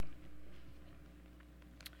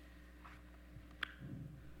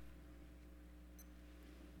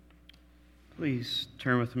Please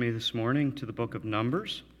turn with me this morning to the book of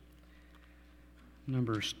Numbers,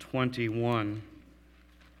 Numbers 21.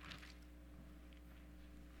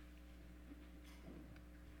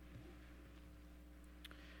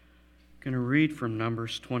 Going to read from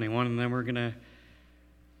Numbers 21, and then we're going to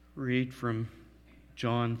read from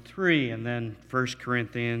John 3, and then 1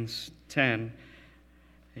 Corinthians 10.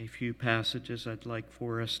 A few passages I'd like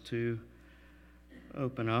for us to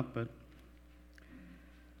open up, but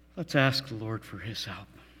let's ask the Lord for His help.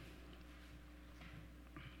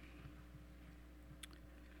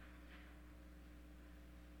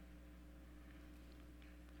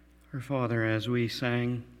 Our Father, as we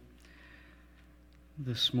sang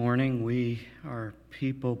this morning, we are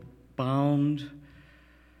people bound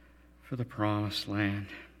for the promised land.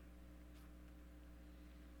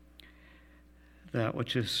 That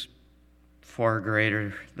which is far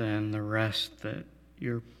greater than the rest that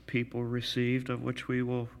your people received, of which we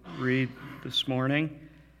will read this morning.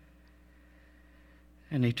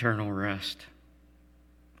 An eternal rest.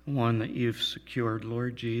 One that you've secured,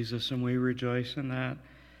 Lord Jesus, and we rejoice in that.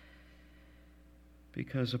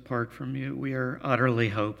 Because apart from you, we are utterly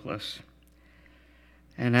hopeless.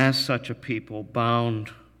 And as such a people, bound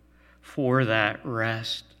for that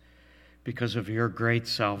rest because of your great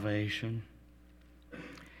salvation.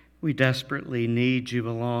 We desperately need you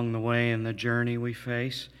along the way in the journey we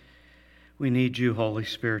face. We need you, Holy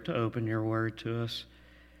Spirit, to open your word to us,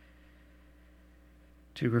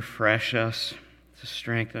 to refresh us, to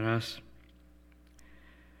strengthen us,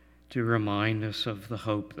 to remind us of the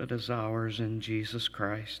hope that is ours in Jesus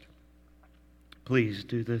Christ. Please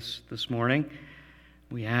do this morning.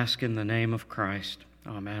 We ask in the name of Christ.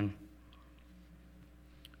 Amen.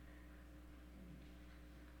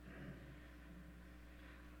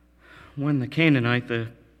 When the Canaanite, the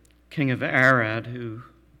king of Arad, who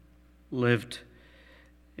lived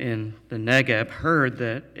in the Negeb, heard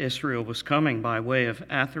that Israel was coming by way of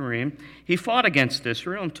Atharim, he fought against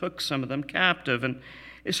Israel and took some of them captive. And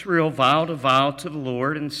Israel vowed a vow to the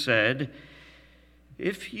Lord and said,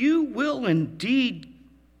 "If you will indeed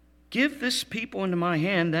give this people into my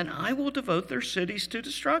hand, then I will devote their cities to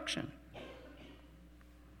destruction."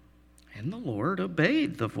 And the Lord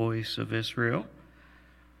obeyed the voice of Israel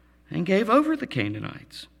and gave over the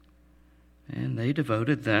Canaanites, and they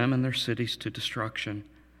devoted them and their cities to destruction.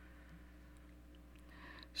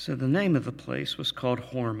 So the name of the place was called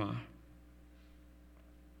Hormah.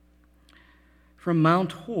 From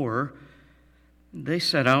Mount Hor, they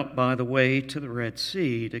set out by the way to the Red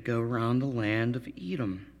Sea to go round the land of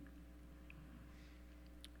Edom.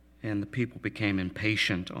 And the people became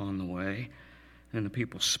impatient on the way, and the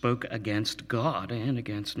people spoke against God and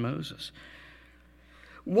against Moses.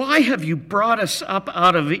 "Why have you brought us up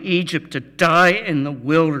out of Egypt to die in the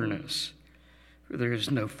wilderness? For there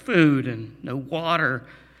is no food and no water,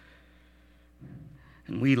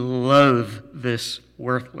 and we loathe this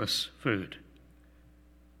worthless food."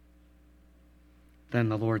 Then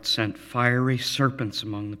the Lord sent fiery serpents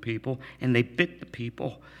among the people, and they bit the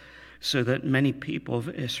people, so that many people of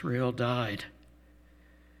Israel died.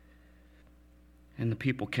 And the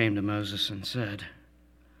people came to Moses and said,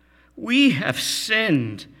 "We have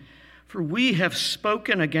sinned, for we have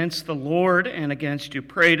spoken against the Lord and against you.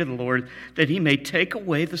 Pray to the Lord that he may take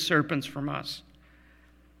away the serpents from us."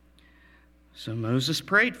 So Moses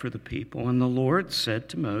prayed for the people, and the Lord said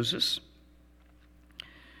to Moses,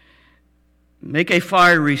 "Make a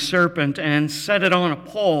fiery serpent and set it on a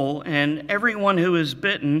pole, and everyone who is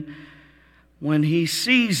bitten, when he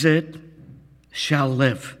sees it, shall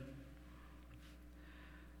live."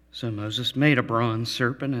 So Moses made a bronze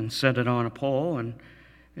serpent and set it on a pole, and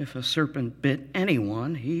if a serpent bit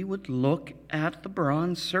anyone, he would look at the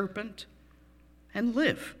bronze serpent and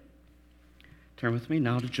live. Turn with me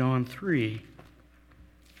now to John 3.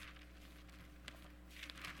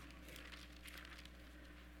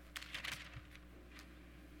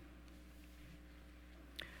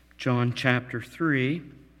 John chapter 3,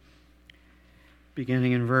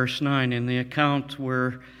 beginning in verse 9, in the account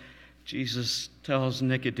where Jesus tells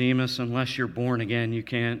Nicodemus, unless you're born again, you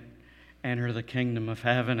can't enter the kingdom of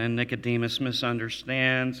heaven. And Nicodemus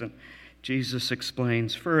misunderstands, and Jesus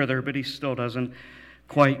explains further, but he still doesn't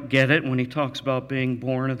quite get it when he talks about being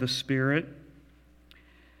born of the Spirit.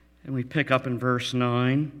 And we pick up in verse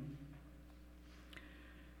 9.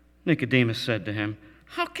 Nicodemus said to him,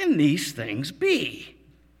 "How can these things be?"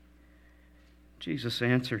 Jesus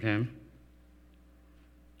answered him,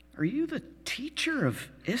 "Are you the teacher of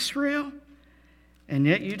Israel, and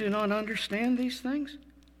yet you do not understand these things?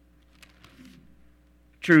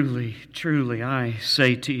 Truly, truly, I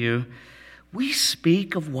say to you, we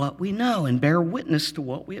speak of what we know and bear witness to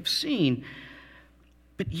what we have seen,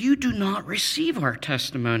 but you do not receive our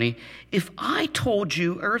testimony. If I told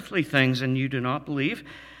you earthly things and you do not believe,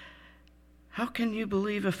 how can you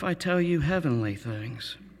believe if I tell you heavenly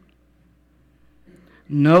things?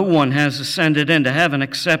 No one has ascended into heaven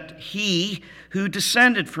except he who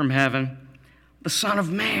descended from heaven, the Son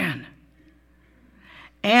of Man.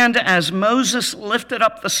 And as Moses lifted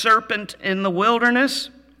up the serpent in the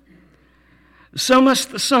wilderness, so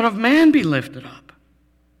must the Son of Man be lifted up,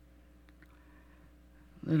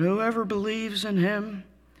 that whoever believes in him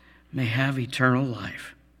may have eternal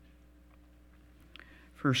life.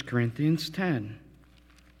 1 Corinthians 10.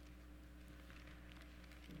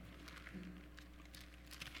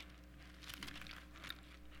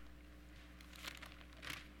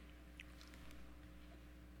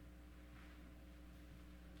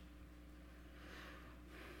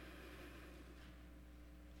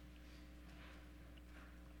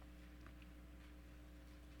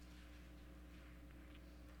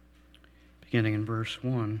 Beginning in verse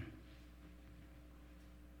 1.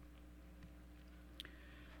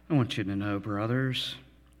 I want you to know, brothers,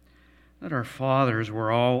 that our fathers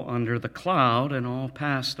were all under the cloud and all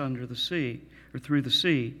passed under the sea, or through the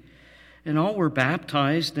sea. And all were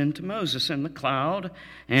baptized into Moses in the cloud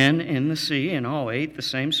and in the sea, and all ate the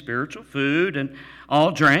same spiritual food, and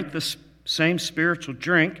all drank the same spiritual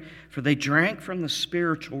drink, for they drank from the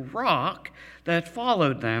spiritual rock that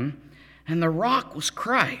followed them, and the rock was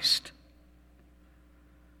Christ.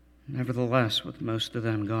 Nevertheless, with most of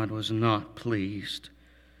them God was not pleased,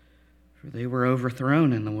 for they were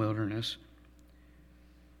overthrown in the wilderness.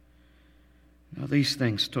 Now these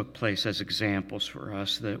things took place as examples for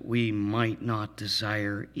us, that we might not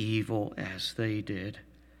desire evil as they did.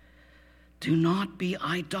 Do not be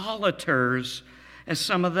idolaters, as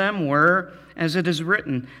some of them were, as it is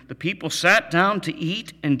written, the people sat down to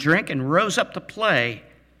eat and drink and rose up to play.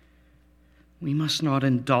 We must not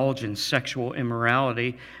indulge in sexual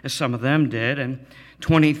immorality, as some of them did, and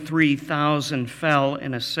 23,000 fell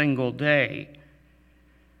in a single day.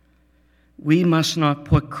 We must not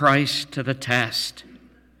put Christ to the test,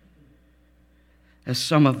 as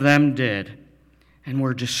some of them did, and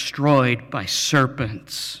were destroyed by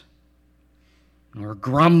serpents, nor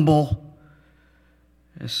grumble,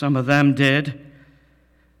 as some of them did,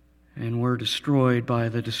 and were destroyed by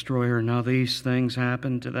the destroyer. Now these things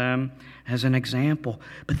happened to them as an example,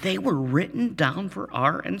 but they were written down for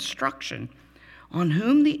our instruction, on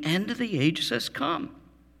whom the end of the ages has come.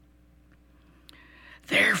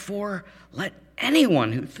 Therefore, let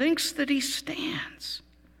anyone who thinks that he stands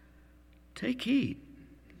take heed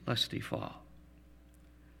lest he fall.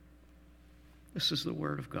 This is the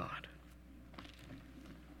word of God.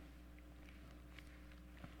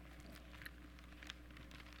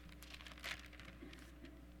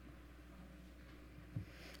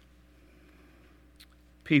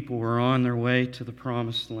 People were on their way to the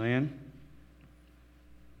promised land,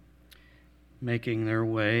 making their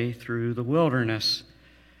way through the wilderness,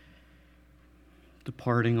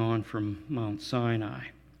 departing on from Mount Sinai.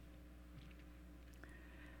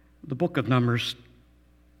 The book of Numbers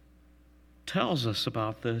tells us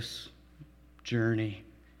about this journey.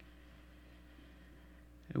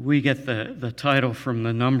 We get the title from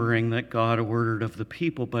the numbering that God ordered of the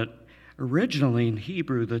people, but originally in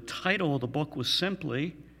Hebrew, the title of the book was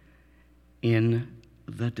simply In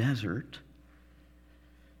the Desert,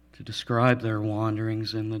 to describe their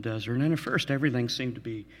wanderings in the desert. And at first, everything seemed to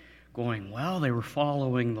be going well. They were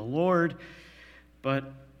following the Lord. But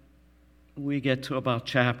we get to about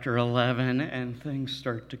chapter 11, and things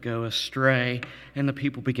start to go astray, and the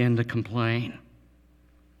people begin to complain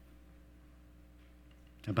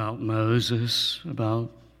about Moses,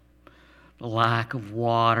 about the lack of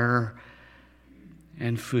water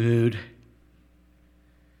and food.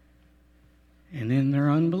 And in their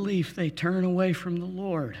unbelief, they turn away from the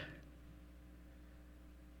Lord.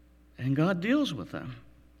 And God deals with them.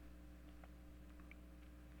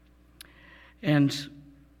 And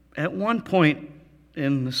at one point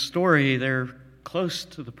in the story, they're close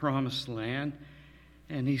to the promised land,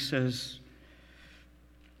 and he says,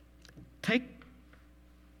 take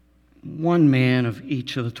one man of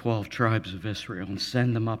each of the 12 tribes of Israel and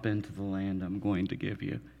send them up into the land I'm going to give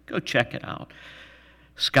you. Go check it out.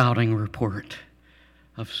 Scouting report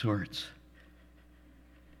of sorts.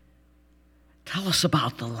 Tell us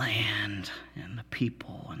about the land and the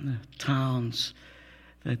people and the towns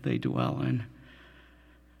that they dwell in.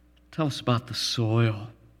 Tell us about the soil.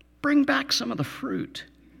 Bring back some of the fruit.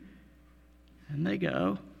 And they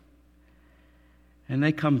go. And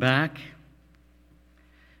they come back.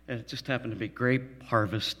 And it just happened to be grape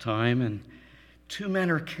harvest time. And two men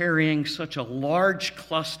are carrying such a large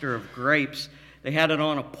cluster of grapes They had it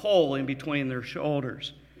on a pole in between their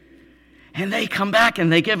shoulders. And they come back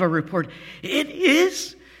and they give a report. It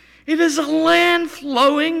is a land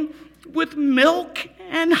flowing with milk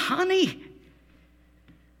and honey.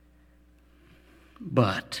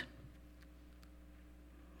 But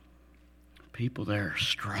people there are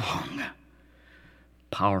strong,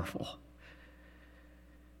 powerful,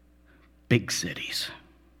 big cities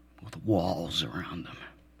with walls around them.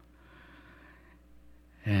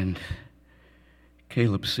 And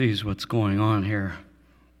Caleb sees what's going on here.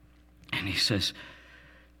 And he says,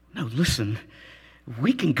 no, listen,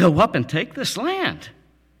 we can go up and take this land.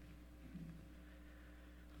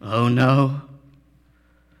 Oh, no.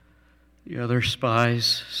 The other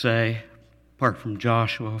spies say, apart from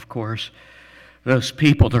Joshua, of course, those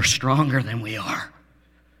people, they're stronger than we are.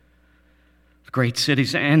 The great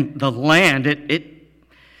cities and the land,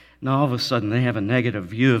 now all of a sudden they have a negative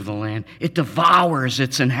view of the land. It devours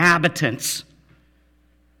its inhabitants.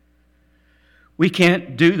 We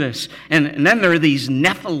can't do this. And then there are these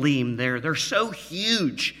Nephilim there. They're so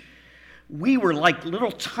huge. We were like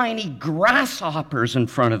little tiny grasshoppers in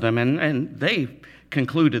front of them, and they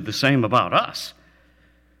concluded the same about us.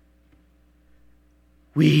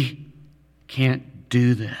 We can't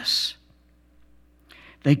do this.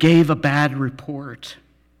 They gave a bad report.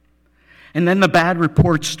 And then the bad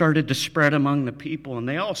report started to spread among the people, and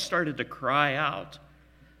they all started to cry out.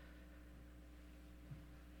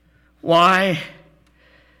 Why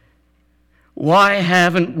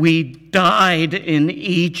haven't we died in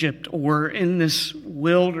Egypt or in this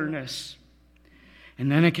wilderness?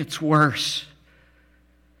 And then it gets worse.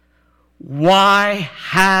 Why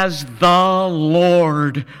has the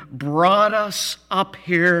Lord brought us up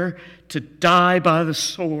here to die by the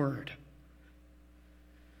sword?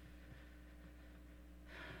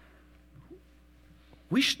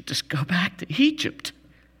 We should just go back to Egypt.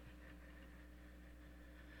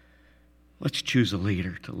 Let's choose a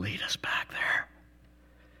leader to lead us back there.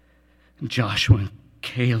 And Joshua and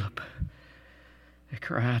Caleb, they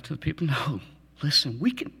cry out to the people, no, listen, we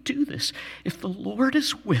can do this. If the Lord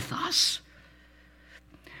is with us,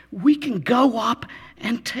 we can go up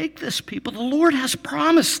and take this people. The Lord has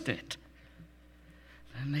promised it.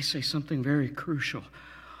 Then they say something very crucial.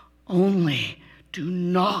 Only do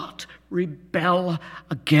not rebel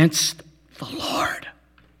against the Lord.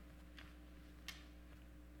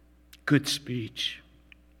 Good speech.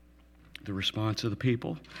 The response of the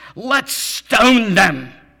people, let's stone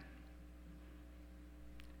them.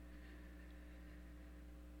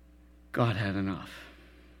 God had enough.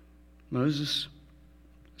 Moses,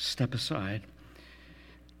 step aside.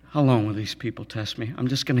 How long will these people test me? I'm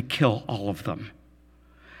just going to kill all of them.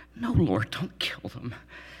 No, Lord, don't kill them.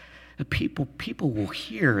 The people will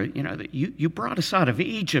hear, that you brought us out of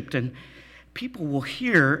Egypt, and people will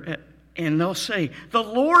hear, and they'll say, the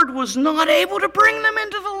Lord was not able to bring them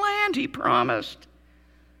into the land he promised.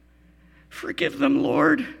 Forgive them,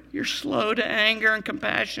 Lord. You're slow to anger and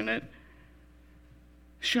compassionate,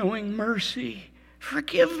 showing mercy.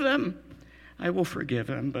 Forgive them. I will forgive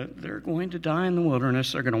them, but they're going to die in the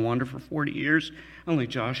wilderness. They're going to wander for 40 years. Only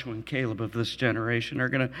Joshua and Caleb of this generation are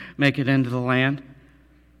going to make it into the land.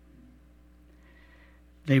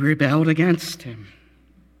 They rebelled against him.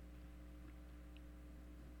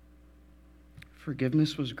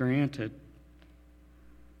 Forgiveness was granted.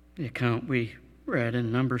 The account we read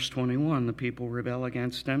in Numbers 21, the people rebel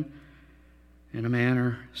against him in a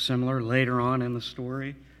manner similar later on in the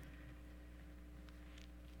story.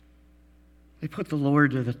 They put the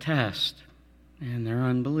Lord to the test in their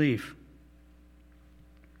unbelief.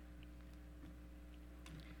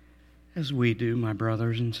 As we do, my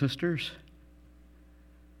brothers and sisters.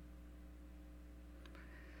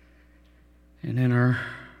 And in our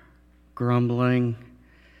grumbling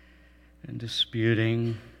and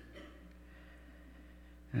disputing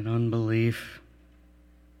and unbelief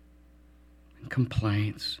and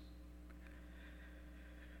complaints,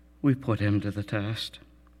 we put him to the test.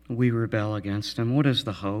 We rebel against him. What is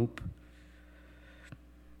the hope?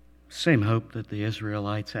 Same hope that the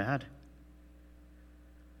Israelites had.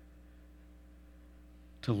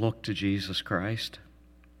 To look to Jesus Christ.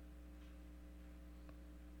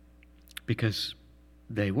 Because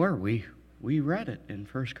they were. We read it in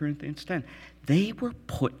 1 Corinthians 10. They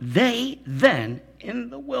then, in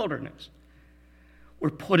the wilderness,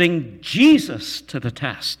 were putting Jesus to the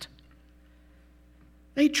test.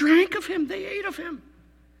 They drank of him. They ate of him.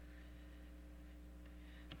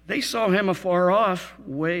 They saw him afar off,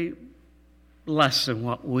 way less than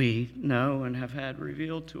what we know and have had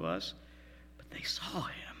revealed to us. But they saw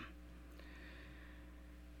him.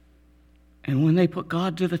 And when they put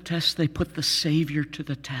God to the test, they put the Savior to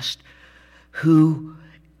the test who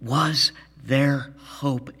was their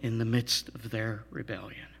hope in the midst of their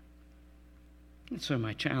rebellion. And so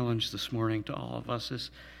my challenge this morning to all of us is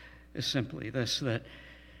simply this, that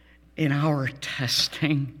in our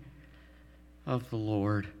testing of the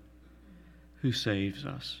Lord who saves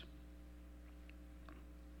us,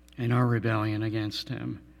 in our rebellion against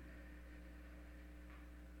him,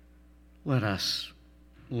 let us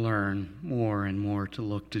learn more and more to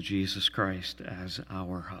look to Jesus Christ as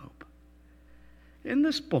our hope. In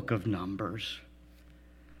this book of Numbers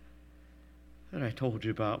that I told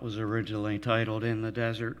you about was originally titled In the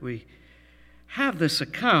Desert, we have this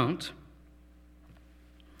account,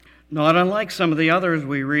 not unlike some of the others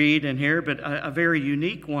we read in here, but a very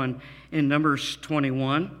unique one in Numbers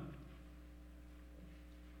 21.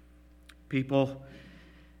 People,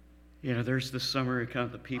 there's this summary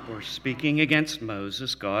account that people are speaking against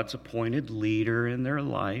Moses, God's appointed leader in their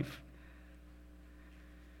life.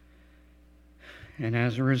 And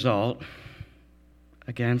as a result,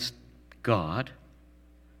 against God,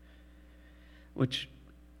 which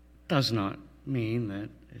does not mean that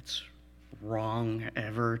it's wrong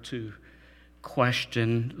ever to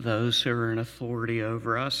question those who are in authority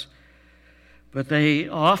over us, but they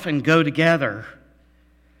often go together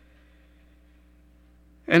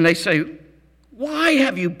and they say, "Why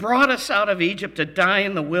have you brought us out of Egypt to die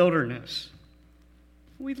in the wilderness?"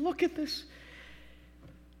 We look at this.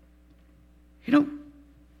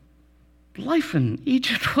 Life in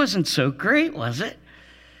Egypt wasn't so great, was it?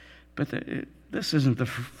 But this isn't the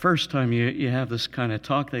first time you have this kind of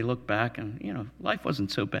talk. They look back and, life wasn't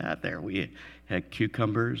so bad there. We had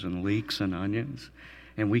cucumbers and leeks and onions,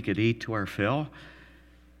 and we could eat to our fill.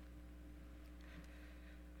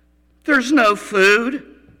 There's no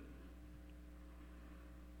food,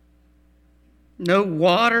 no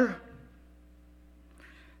water.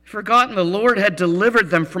 Forgotten the Lord had delivered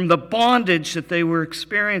them from the bondage that they were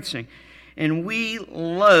experiencing. And we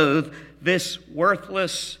loathe this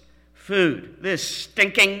worthless food, this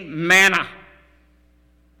stinking manna.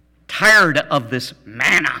 Tired of this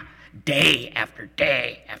manna day after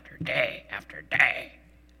day after day after day.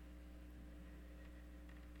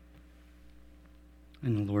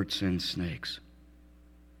 And the Lord sends snakes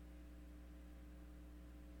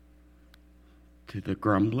to the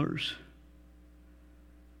grumblers,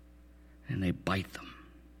 and they bite them.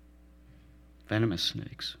 Venomous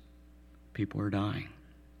snakes. People are dying.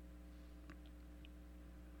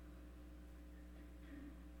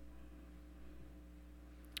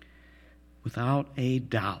 Without a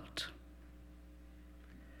doubt,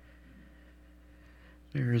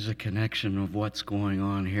 there is a connection of what's going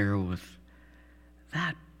on here with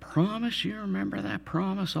that promise. You remember that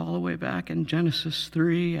promise all the way back in Genesis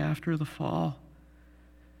 3 after the fall?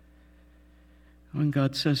 When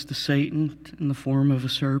God says to Satan in the form of a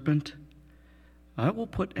serpent, "I will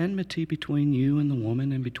put enmity between you and the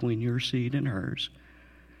woman and between your seed and hers.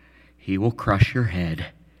 He will crush your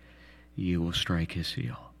head. You will strike his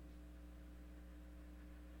heel."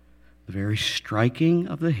 The very striking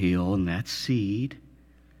of the heel and that seed.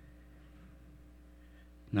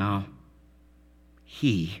 Now,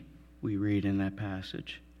 we read in that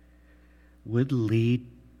passage, would lead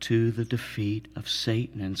to the defeat of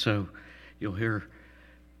Satan. And so you'll hear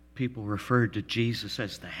people refer to Jesus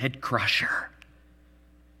as the head crusher.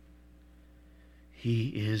 He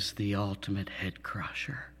is the ultimate head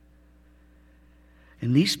crusher.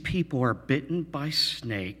 And these people are bitten by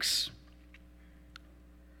snakes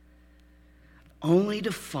only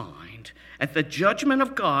to find at the judgment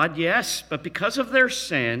of God, yes, but because of their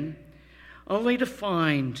sin, only to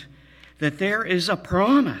find that there is a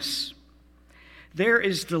promise. There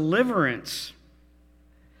is deliverance.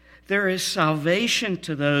 There is salvation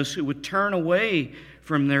to those who would turn away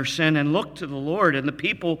from their sin and look to the Lord. And the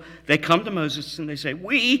people, they come to Moses and they say,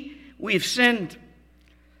 we've sinned.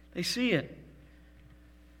 They see it.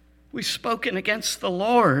 We've spoken against the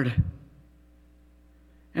Lord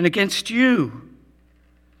and against you.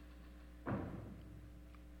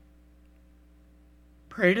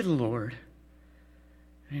 Pray to the Lord.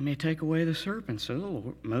 He may take away the serpent.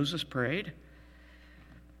 So Moses prayed.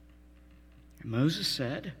 And Moses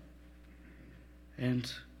said,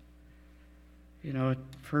 and at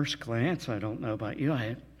first glance, I don't know about you,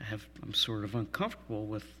 I'm sort of uncomfortable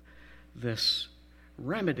with this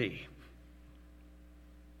remedy.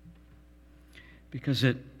 Because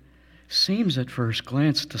it seems at first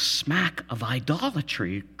glance to smack of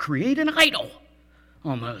idolatry, create an idol,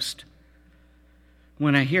 almost.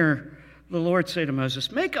 When I hear the Lord say to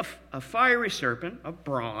Moses, make a fiery serpent of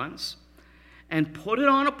bronze and put it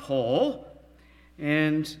on a pole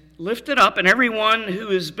and lift it up, and everyone who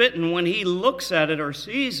is bitten, when he looks at it or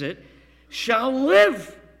sees it, shall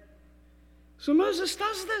live. So Moses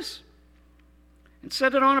does this and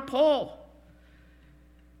set it on a pole.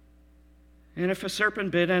 And if a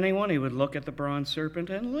serpent bit anyone, he would look at the bronze serpent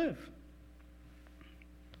and live.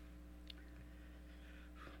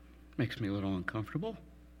 Makes me a little uncomfortable.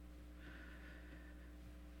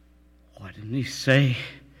 Why didn't he say,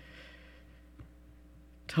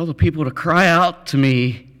 tell the people to cry out to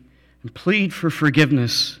me and plead for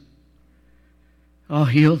forgiveness? I'll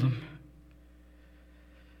heal them.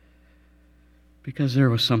 Because there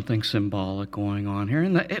was something symbolic going on here.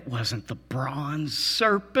 And it wasn't the bronze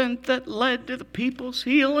serpent that led to the people's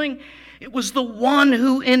healing. It was the one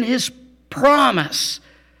who, in his promise,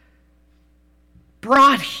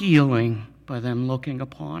 brought healing by them looking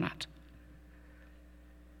upon it.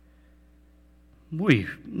 We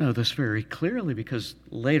know this very clearly because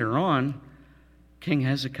later on, King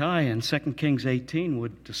Hezekiah in 2 Kings 18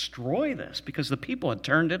 would destroy this because the people had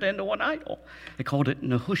turned it into an idol. They called it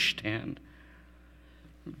Nehushtan.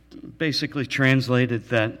 Basically translated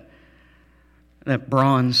that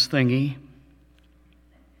bronze thingy,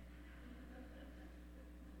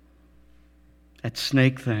 that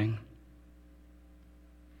snake thing.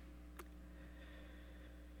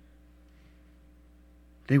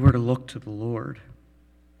 They were to look to the Lord.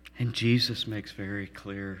 And Jesus makes very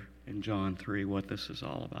clear in John 3 what this is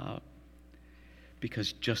all about.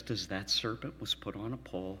 Because just as that serpent was put on a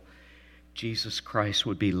pole, Jesus Christ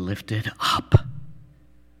would be lifted up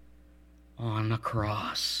on the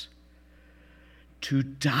cross to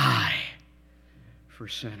die for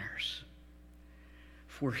sinners,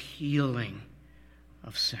 for healing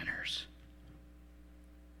of sinners.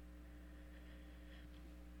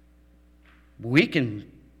 We can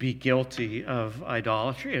be guilty of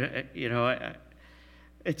idolatry.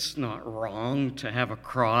 It's not wrong to have a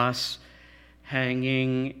cross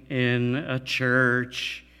hanging in a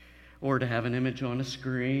church or to have an image on a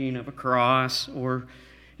screen of a cross, or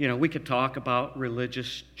we could talk about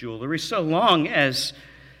religious jewelry so long as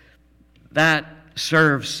that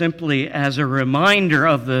serves simply as a reminder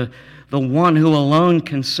of the one who alone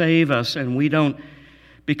can save us, and we don't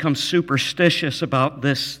become superstitious about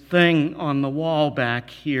this thing on the wall back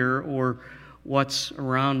here or what's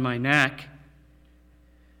around my neck,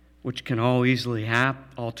 which can all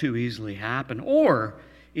too easily happen. Or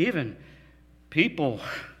even people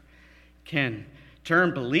can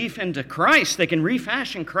turn belief into Christ. They can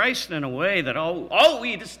refashion Christ in a way that,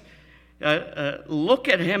 we just look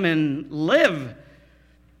at him and live,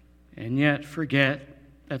 and yet forget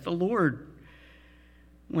that the Lord,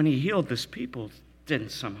 when he healed this people,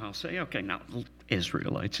 didn't somehow say, okay, now,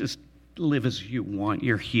 Israelites, just live as you want.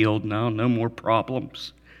 You're healed now. No more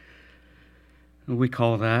problems. And we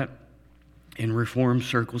call that, in Reformed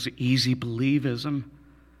circles, easy believism.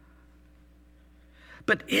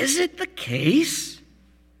 But is it the case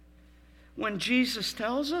when Jesus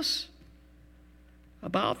tells us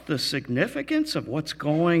about the significance of what's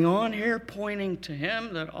going on here, pointing to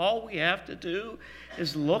him, that all we have to do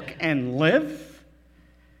is look and live?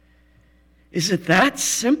 Is it that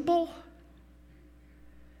simple?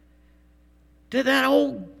 Did that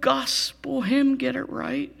old gospel hymn get it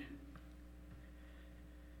right?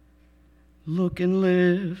 Look and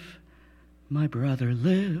live, my brother,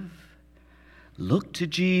 live. Look to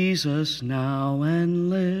Jesus now and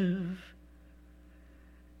live.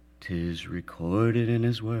 'Tis recorded in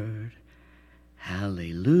his word.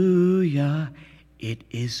 Hallelujah. It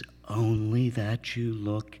is only that you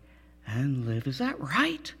look and live. Is that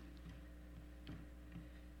right?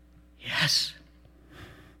 Yes.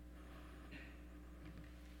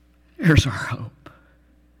 There's our hope.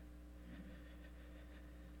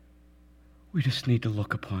 We just need to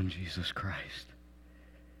look upon Jesus Christ.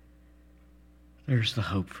 There's the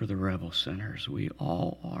hope for the rebel sinners. We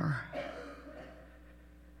all are.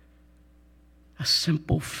 A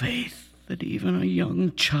simple faith that even a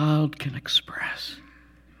young child can express.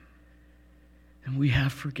 And we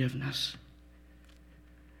have forgiveness.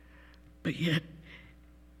 But yet,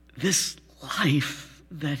 this life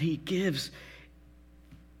that he gives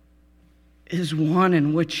is one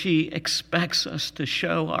in which he expects us to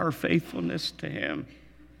show our faithfulness to him.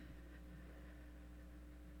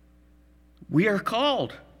 We are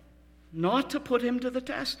called not to put him to the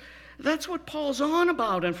test. That's what Paul's on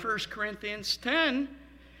about in 1 Corinthians 10,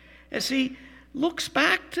 as he looks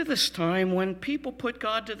back to this time when people put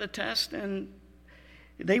God to the test and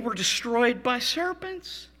they were destroyed by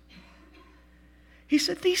serpents. He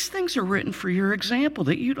said, these things are written for your example,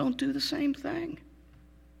 that you don't do the same thing.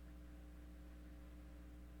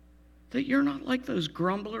 That you're not like those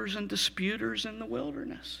grumblers and disputers in the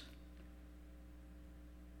wilderness.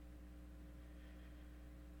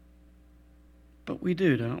 But we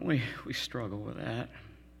do, don't we? We struggle with that.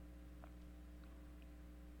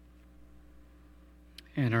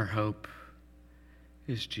 And our hope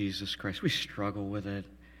is Jesus Christ. We struggle with it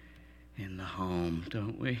in the home,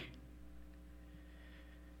 don't we?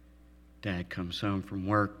 Dad comes home from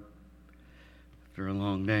work after a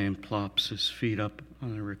long day and plops his feet up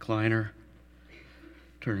on the recliner,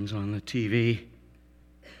 turns on the TV.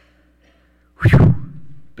 Whew,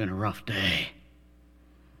 been a rough day.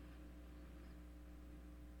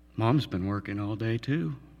 Mom's been working all day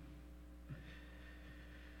too.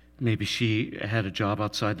 Maybe she had a job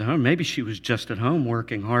outside the home. Maybe she was just at home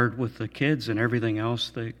working hard with the kids and everything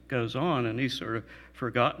else that goes on, and he's sort of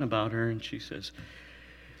forgotten about her, and she says,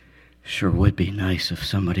 "Sure would be nice if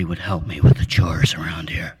somebody would help me with the chores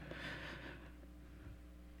around here."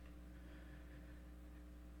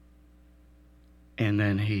 And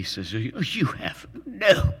then he says, "You have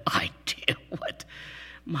no idea what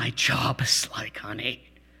my job is like, honey."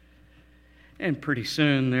 And pretty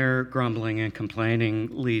soon their grumbling and complaining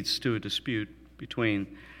leads to a dispute between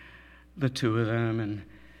the two of them. And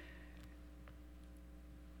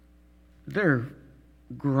they're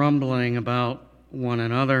grumbling about one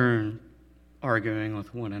another and arguing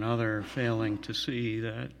with one another, failing to see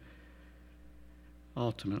that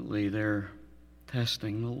ultimately they're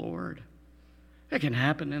testing the Lord. It can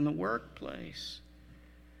happen in the workplace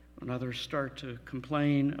when others start to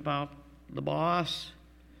complain about the boss.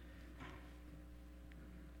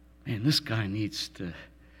 Man, this guy needs to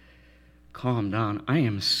calm down. I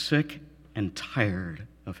am sick and tired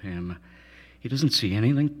of him. He doesn't see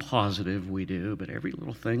anything positive we do, but every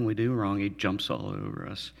little thing we do wrong, he jumps all over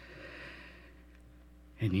us.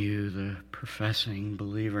 And you, the professing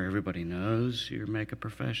believer, everybody knows you make a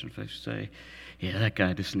profession. If they say, "Yeah, that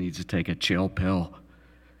guy just needs to take a chill pill,"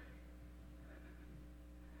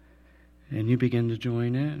 and you begin to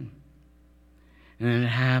join in. And it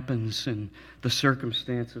happens in the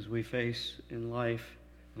circumstances we face in life.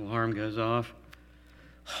 The alarm goes off.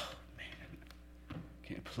 Oh, man,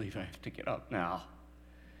 can't believe I have to get up now.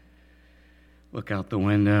 Look out the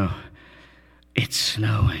window. It's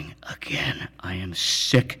snowing again. I am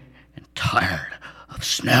sick and tired of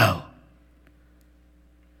snow.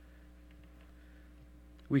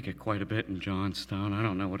 We get quite a bit in Johnstown. I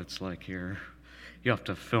don't know what it's like here. You'll have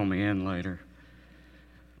to fill me in later.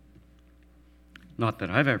 Not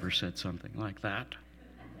that I've ever said something like that.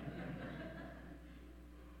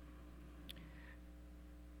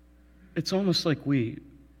 It's almost like we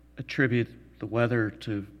attribute the weather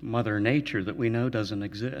to Mother Nature that we know doesn't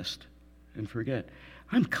exist and forget.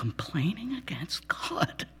 I'm complaining against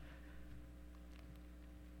God.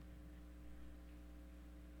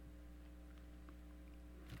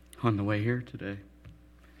 On the way here today,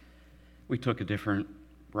 we took a different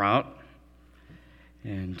route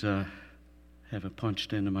and have it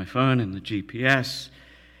punched into my phone in the GPS,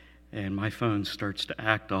 and my phone starts to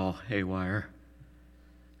act all haywire.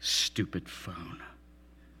 Stupid phone.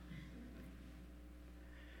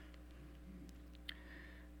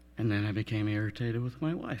 And then I became irritated with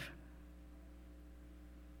my wife.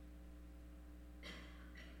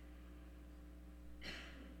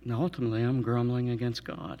 And ultimately, I'm grumbling against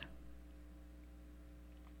God.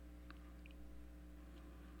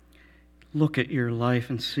 Look at your life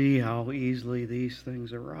and see how easily these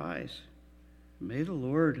things arise. May the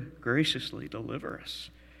Lord graciously deliver us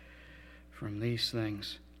from these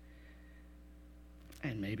things.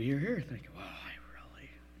 And maybe you're here thinking, well,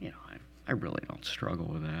 I really don't struggle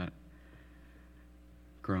with that.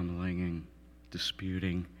 Grumbling and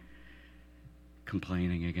disputing,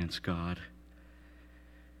 complaining against God.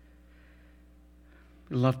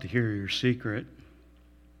 I'd love to hear your secret.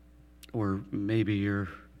 Or maybe you're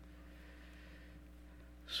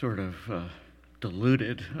sort of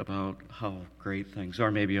deluded about how great things are.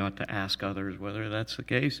 Maybe you ought to ask others whether that's the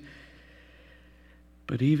case.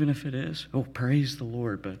 But even if it is, praise the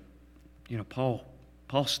Lord. But,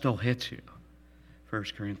 Paul still hits you.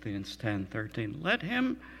 1 Corinthians 10:13. Let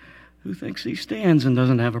him who thinks he stands and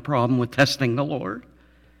doesn't have a problem with testing the Lord,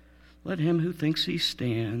 let him who thinks he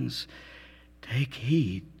stands take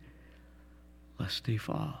heed lest he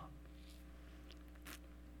fall.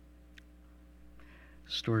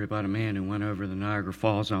 Story about a man who went over the Niagara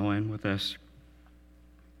Falls. I'll end with this.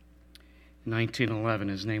 In 1911,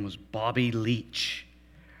 his name was Bobby Leach.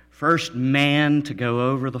 First man to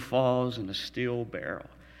go over the falls in a steel barrel.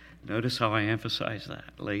 Notice how I emphasize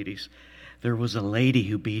that, ladies. There was a lady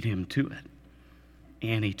who beat him to it,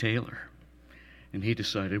 Annie Taylor. And he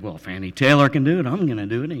decided, well, if Annie Taylor can do it, I'm going to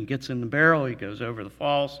do it. And he gets in the barrel. He goes over the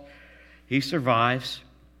falls. He survives.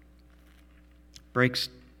 Breaks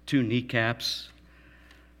 2 kneecaps.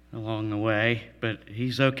 along the way, but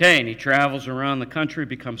he's okay, and he travels around the country,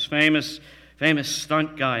 becomes famous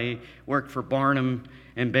stunt guy. He worked for Barnum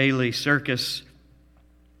and Bailey Circus,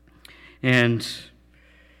 and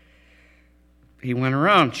he went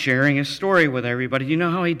around sharing his story with everybody. You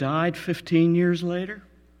know how he died 15 years later?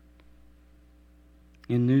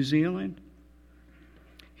 In New Zealand?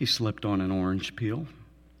 He slipped on an orange peel,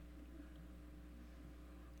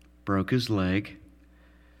 broke his leg,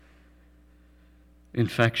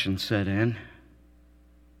 infection set in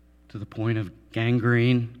to the point of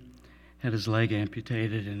gangrene, had his leg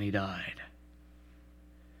amputated, and he died.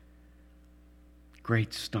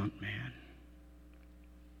 Great stunt man.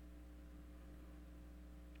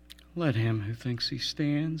 Let him who thinks he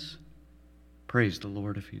stands, praise the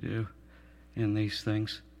Lord if you do, in these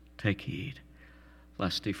things, take heed,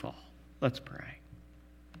 lest he fall. Let's pray.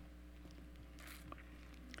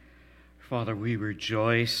 Father, we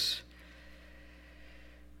rejoice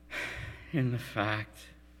in the fact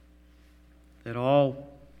that all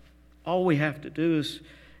we have to do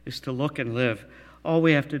is to look and live. All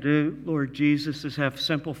we have to do, Lord Jesus, is have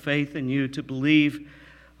simple faith in you, to believe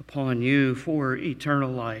upon you for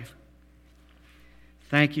eternal life.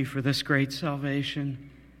 Thank you for this great salvation.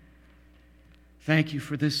 Thank you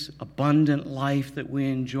for this abundant life that we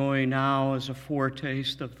enjoy now as a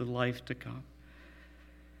foretaste of the life to come.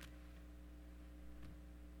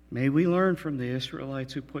 May we learn from the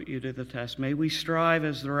Israelites who put you to the test. May we strive,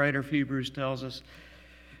 as the writer of Hebrews tells us,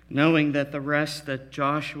 knowing that the rest that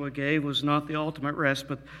Joshua gave was not the ultimate rest,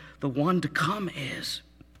 but the one to come is.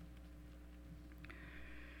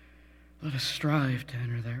 Let us strive to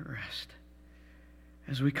enter that rest.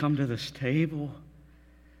 As we come to this table,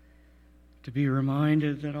 to be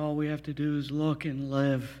reminded that all we have to do is look and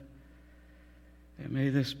live. And may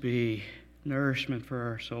this be nourishment for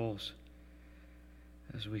our souls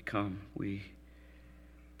as we come. We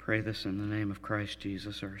pray this in the name of Christ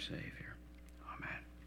Jesus, our Savior.